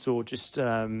improvements, or just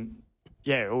or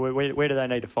where do they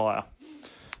need to fire?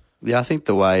 Yeah, I think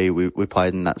the way we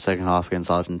played in that second half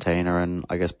against Argentina, and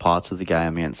I guess parts of the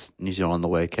game against New Zealand on the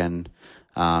weekend,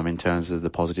 in terms of the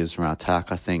positives from our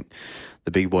attack, I think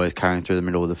the big boys carrying through the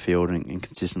middle of the field and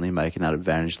consistently making that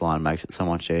advantage line makes it so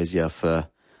much easier for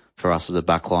us as a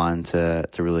back line to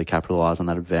really capitalise on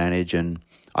that advantage. And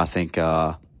I think,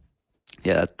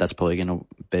 that's probably going to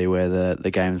be where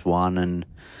the game's won, and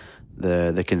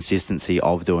the consistency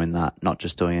of doing that, not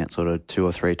just doing it sort of 2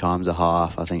 or 3 times a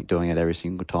half. I think doing it every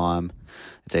single time,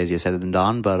 it's easier said than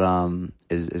done, but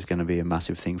is going to be a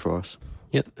massive thing for us.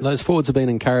 Yeah, those forwards have been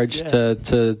encouraged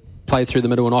to play through the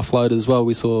middle and offload as well.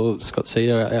 We saw Scott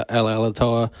Sear, Al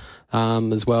Alatoa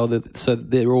as well. So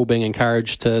they're all being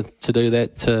encouraged to do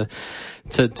that,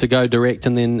 to go direct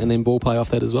and then ball play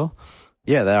off that as well.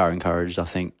 Yeah, they are encouraged. I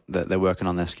think that they're working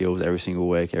on their skills every single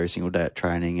week, every single day at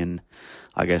training, and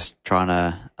I guess trying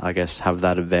to have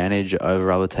that advantage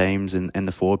over other teams in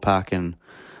the forward pack. And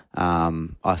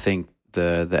I think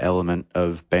the element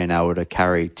of being able to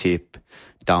carry, tip,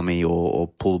 dummy or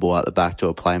pull the ball out the back to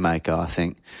a playmaker, I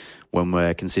think when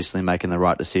we're consistently making the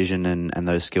right decision and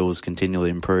those skills continually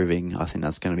improving, I think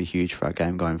that's going to be huge for our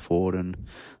game going forward. And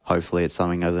hopefully it's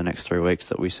something over the next 3 weeks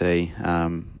that we see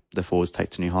the forwards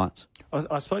take to new heights.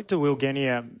 I spoke to Will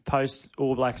Genia post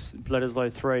All Blacks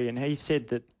Bledisloe 3, and he said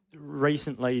that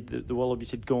recently the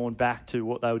Wallabies had gone back to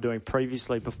what they were doing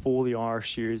previously before the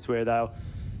Irish series, where they were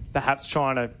perhaps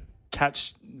trying to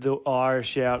catch the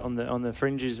Irish out on the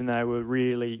fringes, and they were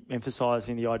really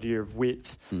emphasising the idea of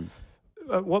width.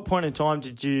 At what point in time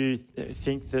did you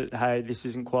think that, hey, this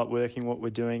isn't quite working what we're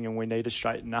doing and we need to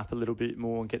straighten up a little bit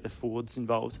more and get the forwards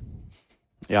involved?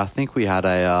 Yeah, I think we had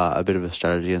a bit of a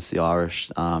strategy against the Irish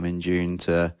in June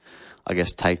to, I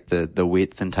guess, take the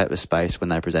width and take the space when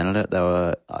they presented it. They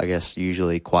were, I guess,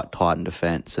 usually quite tight in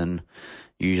defence, and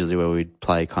usually where we'd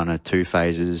play kind of 2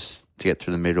 phases to get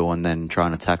through the middle and then try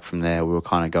and attack from there, we were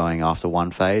kind of going after 1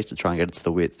 phase to try and get it to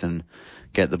the width and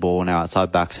get the ball in our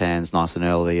outside back's hands nice and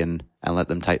early and let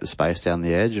them take the space down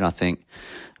the edge. And I think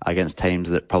against teams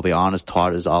that probably aren't as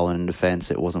tight as Ireland in defence,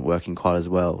 it wasn't working quite as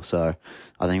well. So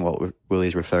I think what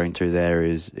Willie's referring to there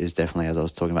is definitely, as I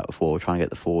was talking about before, trying to get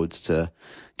the forwards to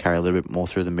carry a little bit more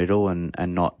through the middle and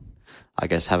not, I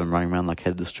guess, have them running around like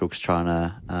headless chooks trying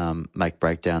to make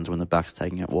breakdowns when the backs are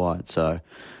taking it wide. So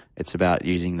it's about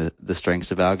using the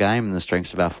strengths of our game and the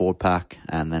strengths of our forward pack,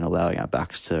 and then allowing our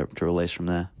backs to release from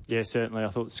there. Yeah, certainly. I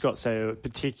thought Scott Sayer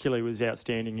particularly was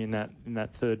outstanding in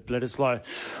that third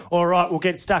Bledisloe. All right, we'll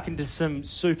get stuck into some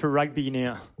Super Rugby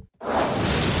now.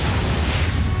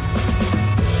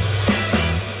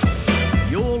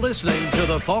 You're listening to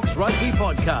the Fox Rugby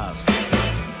Podcast.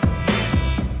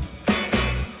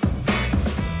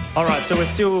 All right, so we're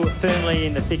still firmly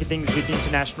in the thick of things with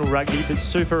international rugby, but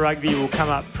Super Rugby will come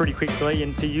up pretty quickly.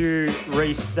 And for you,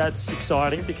 Reece, that's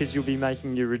exciting because you'll be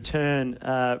making your return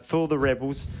for the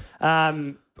Rebels.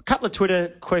 A couple of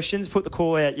Twitter questions. Put the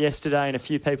call out yesterday, and a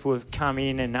few people have come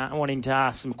in and wanting to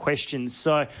ask some questions.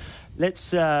 So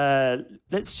let's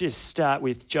just start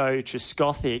with Joe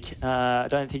Trescothick. I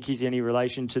don't think he's any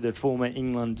relation to the former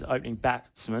England opening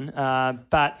batsman,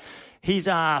 but he's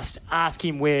ask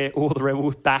him where all the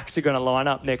Rebel backs are going to line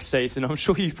up next season. I'm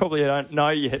sure you probably don't know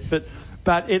yet, but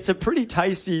But it's a pretty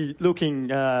tasty looking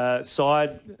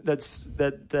side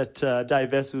that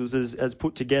Dave Vessels has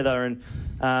put together,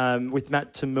 and with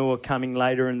Matt Tamua coming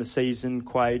later in the season,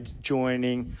 Quade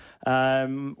joining.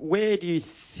 Where do you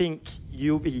think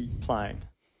you'll be playing?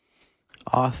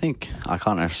 I think I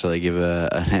can't necessarily give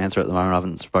an answer at the moment. I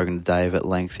haven't spoken to Dave at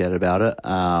length yet about it.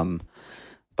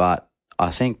 But I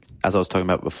think, as I was talking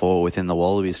about before, within the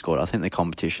Wallabies squad, I think the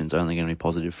competition's only going to be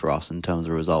positive for us in terms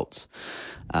of results.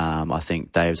 I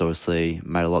think Dave's obviously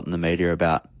made a lot in the media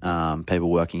about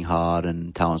people working hard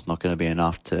and talent's not going to be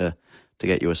enough to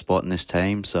get you a spot in this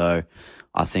team. So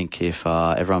I think if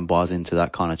everyone buys into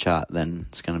that kind of chat, then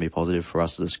it's going to be positive for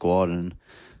us as a squad. And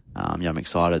I'm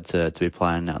excited to be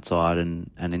playing outside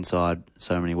and inside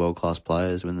so many world-class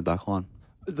players within the back line.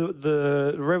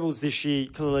 The Rebels this year,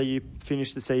 clearly you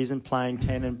finished the season playing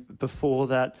 10, and before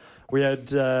that we had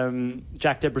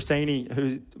Jack Debrasini,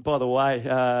 who, by the way,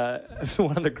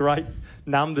 one of the great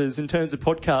numbers in terms of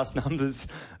podcast numbers.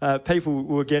 People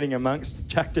were getting amongst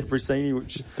Jack Debrasini,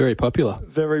 which very popular.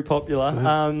 Very popular.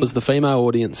 Was the female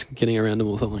audience getting around him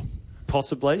or something?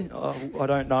 Possibly. I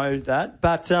don't know that.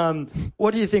 But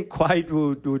what do you think Quade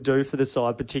will do for the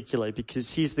side particularly?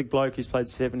 Because he's the bloke who's played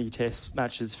 70 test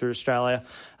matches for Australia.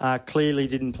 Clearly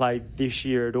didn't play this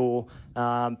year at all.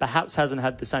 Perhaps hasn't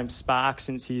had the same spark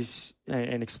since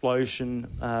an explosion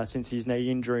since his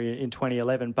knee injury in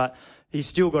 2011. But he's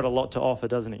still got a lot to offer,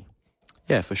 doesn't he?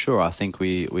 Yeah, for sure. I think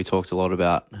we talked a lot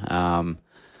about,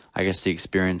 I guess, the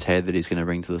experience head that he's going to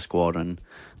bring to the squad, and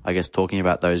I guess talking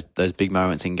about those big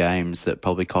moments in games that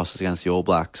probably cost us against the All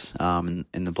Blacks in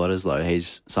the Bledisloe.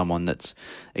 He's someone that's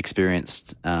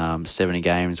experienced 70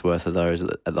 games worth of those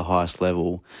at the highest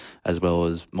level, as well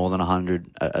as more than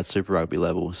 100 at Super Rugby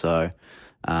level. So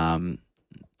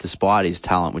despite his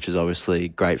talent, which is obviously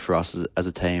great for us as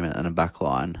a team and a back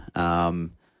line,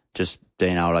 just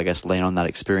being able to, I guess, lean on that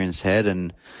experienced head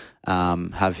and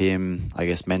have him, I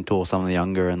guess, mentor some of the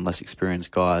younger and less experienced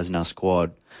guys in our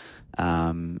squad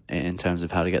in terms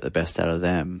of how to get the best out of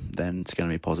them, then it's going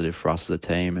to be positive for us as a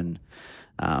team. And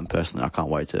personally, I can't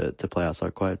wait to play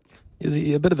outside Quade. Is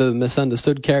he a bit of a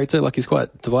misunderstood character? Like, he's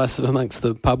quite divisive amongst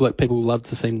the public. People love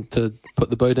to seem to put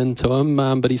the boot into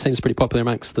him, but he seems pretty popular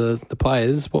amongst the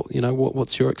players.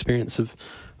 What's your experience of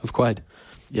Quade?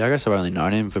 Yeah, I guess I've only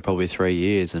known him for probably 3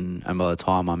 years, and by the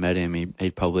time I met him,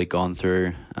 he'd probably gone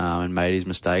through and made his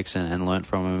mistakes and learnt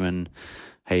from him, and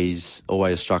he's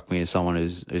always struck me as someone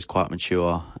who's quite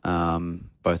mature,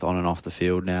 both on and off the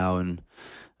field now, and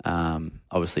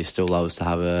obviously still loves to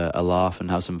have a laugh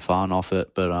and have some fun off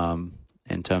it, but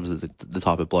in terms of the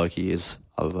type of bloke he is,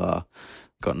 I've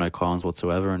got no qualms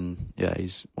whatsoever, and yeah,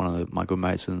 he's one of my good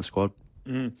mates within the squad.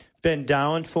 Mm. Ben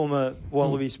Doran, former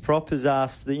Wallabies prop, has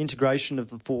asked the integration of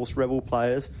the Force Rebel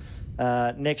players.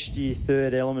 Next year,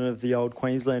 third element of the old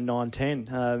Queensland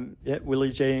 9-10.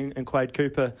 Willie G and Quade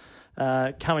Cooper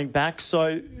coming back.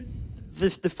 So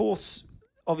the Force,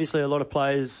 obviously a lot of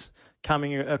players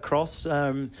coming across.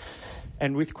 And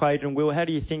with Quade and Will, how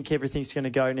do you think everything's going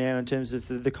to go now in terms of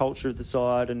the culture of the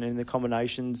side and the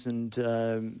combinations and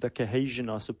the cohesion,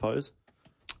 I suppose?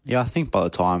 Yeah, I think by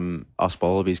the time us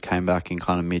Wallabies came back in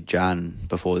kind of mid-Jan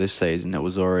before this season, it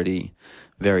was already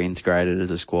very integrated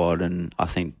as a squad, and I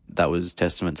think that was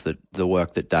testament to the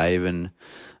work that Dave and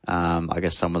I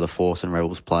guess some of the Force and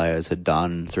Rebels players had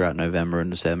done throughout November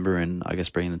and December, and I guess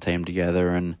bringing the team together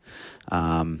and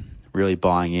really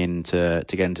buying in to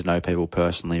getting to know people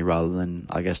personally rather than,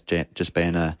 I guess, just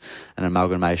being an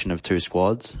amalgamation of two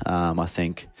squads. I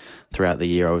think throughout the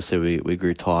year, obviously, we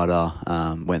grew tighter,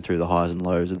 went through the highs and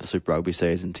lows of the Super Rugby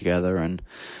season together, and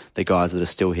the guys that are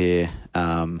still here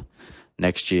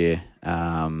next year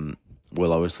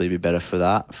will obviously be better for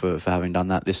that, for having done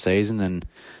that this season. And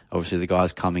obviously the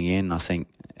guys coming in, I think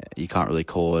you can't really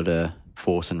call it a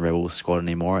Force and Rebels squad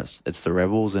anymore. It's the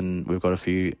Rebels, and we've got a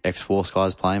few ex-Force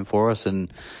guys playing for us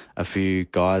and a few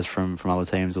guys from other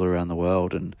teams all around the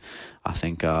world. And I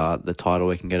think the title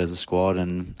we can get as a squad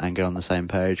and get on the same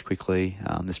page quickly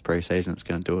this pre-season, it's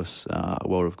going to do us a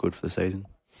world of good for the season.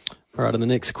 All right, and the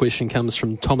next question comes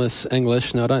from Thomas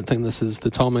English. Now, I don't think this is the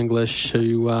Tom English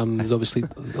who is obviously,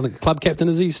 I think, club captain,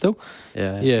 is he still?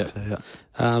 Yeah.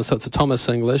 So it's a Thomas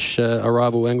English, a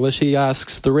rival English. He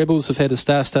asks, the Rebels have had a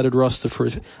star-studded roster for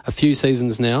a few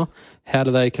seasons now. How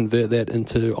do they convert that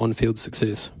into on-field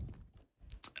success?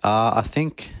 I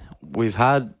think we've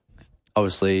had,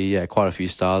 obviously, quite a few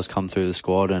stars come through the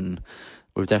squad, and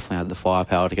we've definitely had the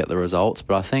firepower to get the results.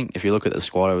 But I think if you look at the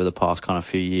squad over the past kind of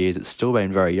few years, it's still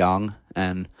been very young,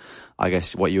 and I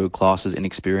guess what you would class as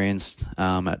inexperienced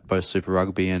at both Super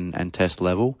Rugby and Test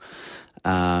level.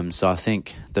 So I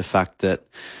think the fact that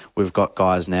we've got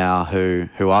guys now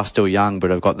who are still young but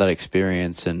have got that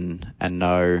experience and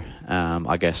know,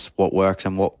 I guess, what works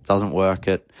and what doesn't work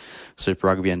at Super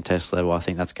Rugby and Test level, I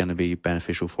think that's going to be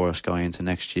beneficial for us going into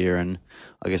next year. And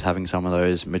I guess having some of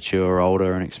those mature,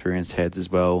 older and experienced heads as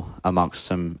well amongst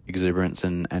some exuberance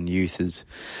and youth is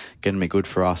going to be good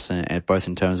for us, and both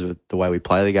in terms of the way we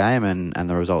play the game and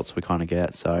the results we kind of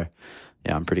get. So,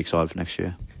 yeah, I'm pretty excited for next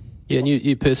year. Yeah, and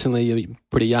you personally, you're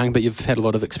pretty young, but you've had a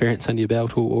lot of experience under your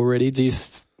belt already. Do you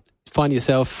find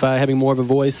yourself having more of a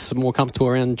voice, more comfortable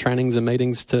around trainings and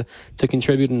meetings to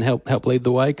contribute and help lead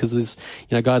the way? Because there's,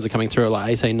 guys are coming through at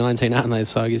like 18, 19, aren't they?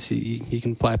 So I guess you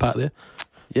can play a part there.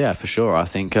 Yeah, for sure. I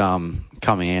think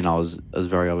coming in, I was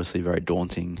very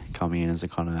daunting coming in as a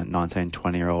kind of 19,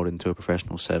 20-year-old into a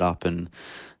professional setup, and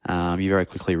you very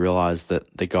quickly realise that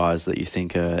the guys that you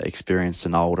think are experienced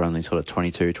and old are only sort of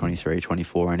 22, 23,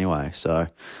 24 anyway. So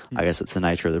I guess it's the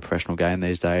nature of the professional game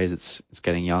these days. It's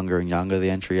getting younger and younger, the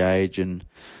entry age, and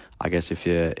I guess if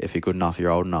you're good enough, you're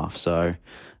old enough. So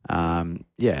I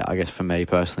guess for me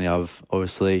personally, I've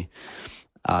obviously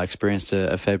experienced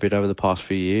a fair bit over the past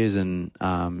few years, and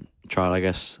tried, I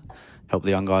guess, help the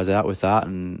young guys out with that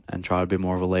and try to be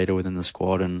more of a leader within the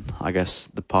squad. And I guess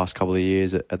the past couple of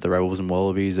years at the Rebels and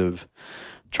Wallabies have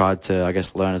tried to, I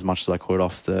guess, learn as much as I could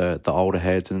off the older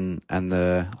heads and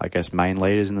the, I guess, main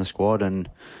leaders in the squad, and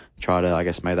try to, I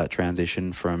guess, make that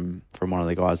transition from one of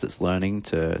the guys that's learning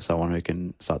to someone who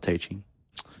can start teaching.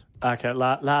 Okay,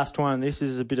 last one. This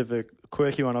is a bit of a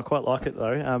quirky one. I quite like it,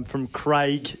 though. From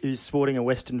Craig, who's sporting a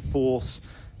Western Force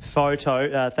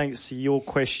photo. Thanks to your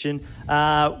question.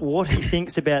 What he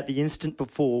thinks about the instant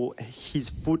before his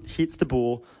foot hits the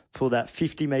ball for that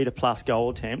 50-metre plus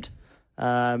goal attempt.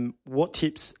 What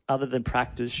tips, other than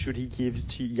practice, should he give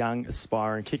to young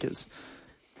aspiring kickers?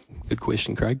 Good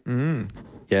question, Craig.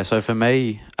 Yeah, so for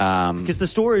me... because the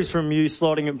stories from you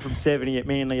slotting him from 70 at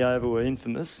Manly over were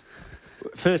infamous.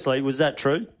 Firstly, was that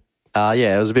true?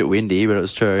 Yeah, it was a bit windy, but it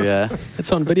was true, yeah.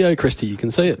 It's on video, Christy. You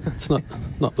can see it. It's not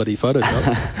bloody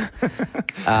Photoshop.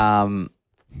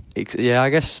 I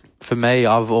guess for me,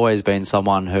 I've always been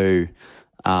someone who,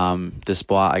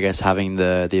 despite, I guess, having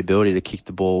the ability to kick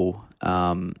the ball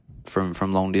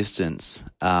from long distance,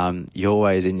 you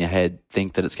always in your head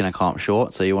think that it's going to come up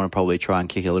short, so you want to probably try and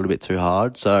kick it a little bit too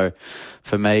hard. So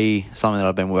for me, something that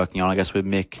I've been working on, I guess, with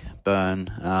Mick Byrne,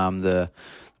 the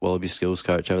Wallaby skills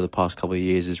coach over the past couple of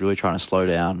years, is really trying to slow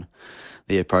down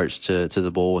the approach to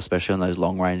the ball, especially on those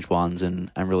long range ones,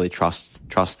 and really trust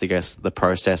I guess the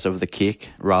process of the kick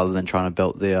rather than trying to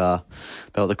belt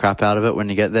the crap out of it when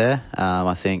you get there.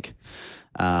 I think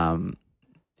I'm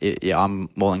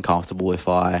more than comfortable if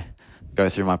I go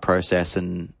through my process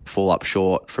and fall up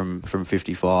short from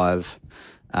 55,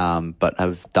 but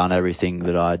have done everything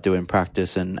that I do in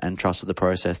practice and trusted the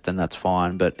process, then that's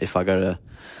fine. But if I go to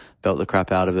belt the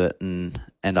crap out of it and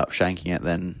end up shanking it,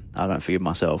 then I don't forgive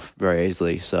myself very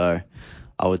easily. So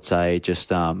I would say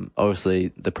just obviously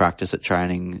the practice at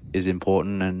training is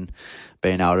important, and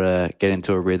being able to get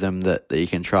into a rhythm that you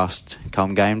can trust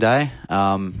come game day,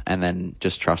 and then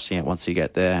just trusting it once you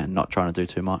get there and not trying to do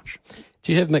too much.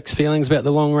 Do you have mixed feelings about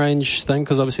the long range thing?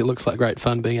 Because obviously it looks like great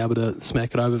fun being able to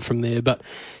smack it over from there, but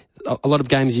a lot of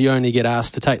games you only get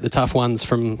asked to take the tough ones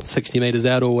from 60 metres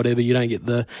out or whatever. You don't get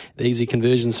the easy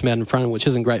conversions from out in front, which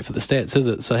isn't great for the stats, is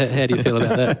it? So how do you feel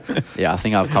about that? Yeah, I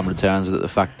think I've come to terms with the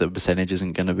fact that the percentage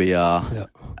isn't going to be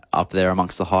up there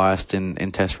amongst the highest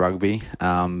in Test rugby.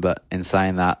 But in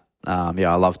saying that,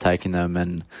 I love taking them,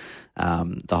 and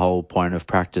the whole point of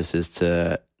practice is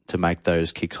to make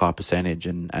those kicks high percentage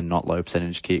and not low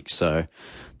percentage kicks. So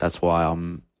that's why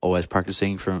I'm always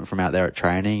practicing from out there at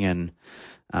training. And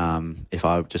if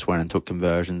I just went and took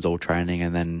conversions all training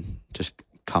and then just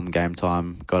come game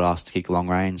time got asked to kick long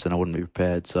range, then I wouldn't be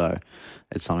prepared. So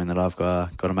it's something that I've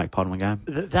got to make part of my game.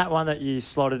 That one that you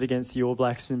slotted against the All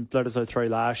Blacks in Bledisloe 3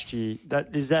 last year,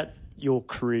 is that your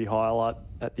career highlight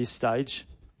at this stage?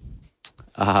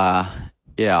 Yeah,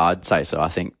 I'd say so. I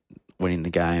think winning the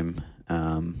game,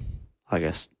 I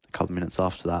guess a couple of minutes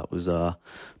after that was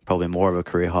probably more of a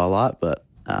career highlight, but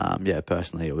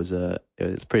personally, it was a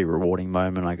pretty rewarding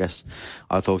moment. I guess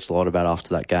I talked a lot about after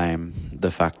that game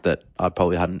the fact that I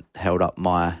probably hadn't held up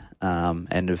my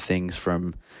end of things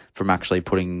from actually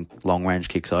putting long range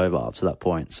kicks over up to that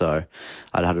point. So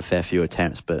I'd had a fair few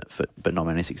attempts, but not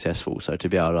many successful. So to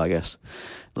be able to, I guess,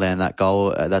 land that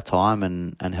goal at that time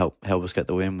and help us get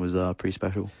the win was pretty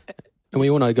special. And we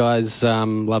all know guys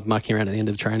love mucking around at the end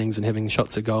of trainings and having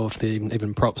shots at goal if they're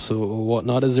even props or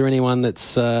whatnot. Is there anyone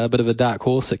that's a bit of a dark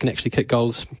horse that can actually kick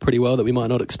goals pretty well that we might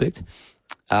not expect?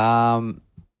 Yeah,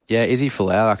 Yeah, Izzy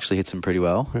Folau actually hits him pretty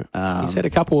well. He's had a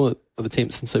couple of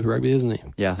attempts in Super Rugby, hasn't he?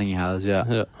 Yeah, I think he has,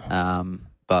 yeah.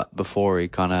 But before he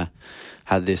kind of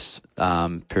had this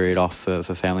period off for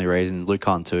family reasons, Luke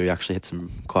Hunt too, he actually hits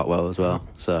him quite well as well.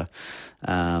 So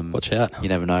watch out. You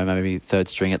never know, maybe third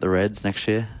string at the Reds next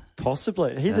year.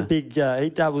 Possibly. He's a big, he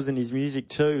dabbles in his music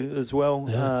too as well,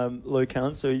 Luke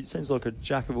Hunt, so he seems like a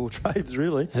jack of all trades,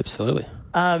 really. Absolutely.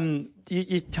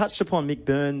 You touched upon Mick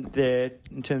Byrne there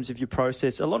in terms of your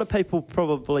process. A lot of people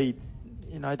probably,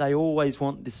 they always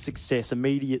want this success,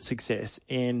 immediate success,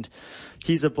 and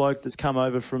he's a bloke that's come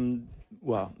over from,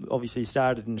 well, obviously he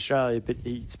started in Australia, but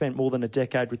he spent more than a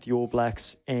decade with the All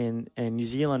Blacks, and New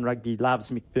Zealand rugby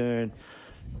loves Mick Byrne.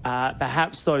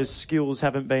 Perhaps those skills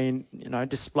haven't been,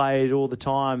 displayed all the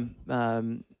time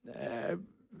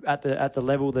at the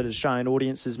level that Australian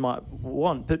audiences might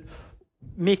want. But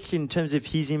Mick, in terms of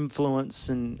his influence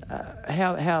and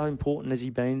how important has he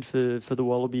been for the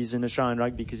Wallabies and Australian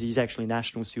rugby, because he's actually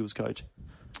national skills coach?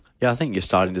 Yeah, I think you're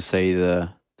starting to see the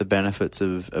benefits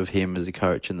of him as a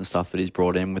coach and the stuff that he's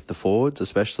brought in with the forwards,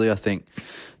 especially. I think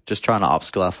just trying to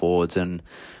upskill our forwards and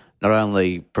not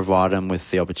only provide them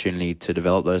with the opportunity to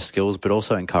develop those skills, but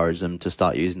also encourage them to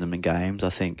start using them in games. I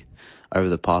think over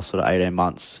the past sort of 18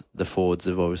 months, the forwards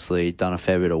have obviously done a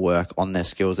fair bit of work on their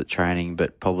skills at training,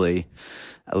 but probably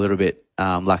a little bit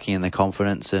lacking in their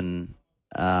confidence and,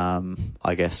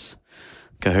 I guess,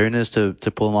 kahunas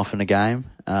to pull them off in a game.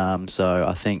 So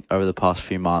I think over the past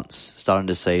few months, starting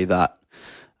to see that,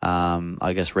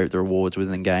 I guess, reap the rewards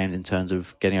within games in terms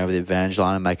of getting over the advantage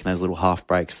line and making those little half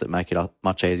breaks that make it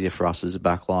much easier for us as a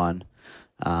back line,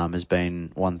 has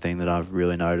been one thing that I've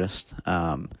really noticed.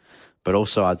 But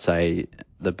also I'd say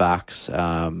the backs,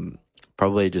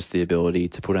 probably just the ability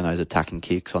to put in those attacking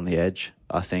kicks on the edge.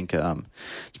 I think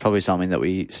it's probably something that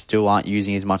we still aren't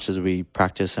using as much as we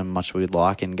practice and much we'd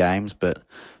like in games, but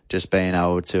just being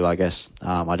able to, I guess,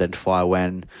 identify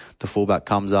when the fullback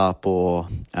comes up or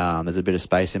there's a bit of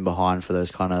space in behind for those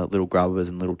kind of little grubbers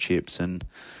and little chips and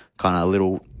kind of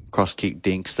little cross-kick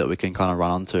dinks that we can kind of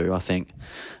run onto. I think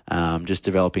just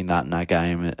developing that in our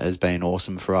game has been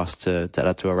awesome for us to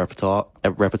add to our repertoire.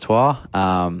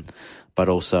 But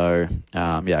also,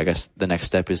 I guess the next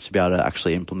step is to be able to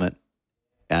actually implement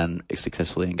and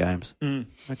successfully in games.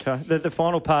 Okay. The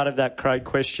final part of that Craig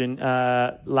question,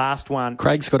 last one.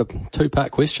 Craig's got a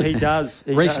two-part question. He does.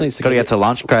 Reece needs to get to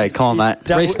lunch, Craig. Come on, mate.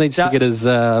 Reece needs to get his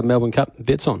Melbourne Cup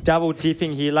bets on. Double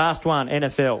dipping here. Last one,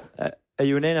 NFL. Are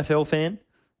you an NFL fan?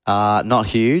 Not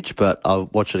huge, but I'll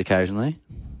watch it occasionally.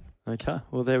 Okay,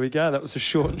 well, there we go. That was a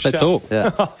short and That's sharp. all.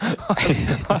 Yeah.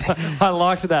 I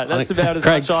liked that. That's about as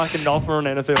much I can offer on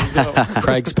NFL as well.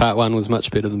 Craig's part one was much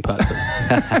better than part two.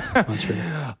 Much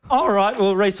better. All right.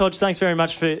 Well, Reece Hodge, thanks very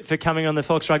much for coming on the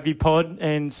Fox Rugby pod.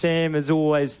 And Sam, as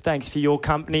always, thanks for your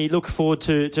company. Look forward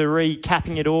to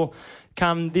recapping it all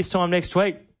come this time next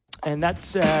week. And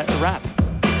that's a wrap.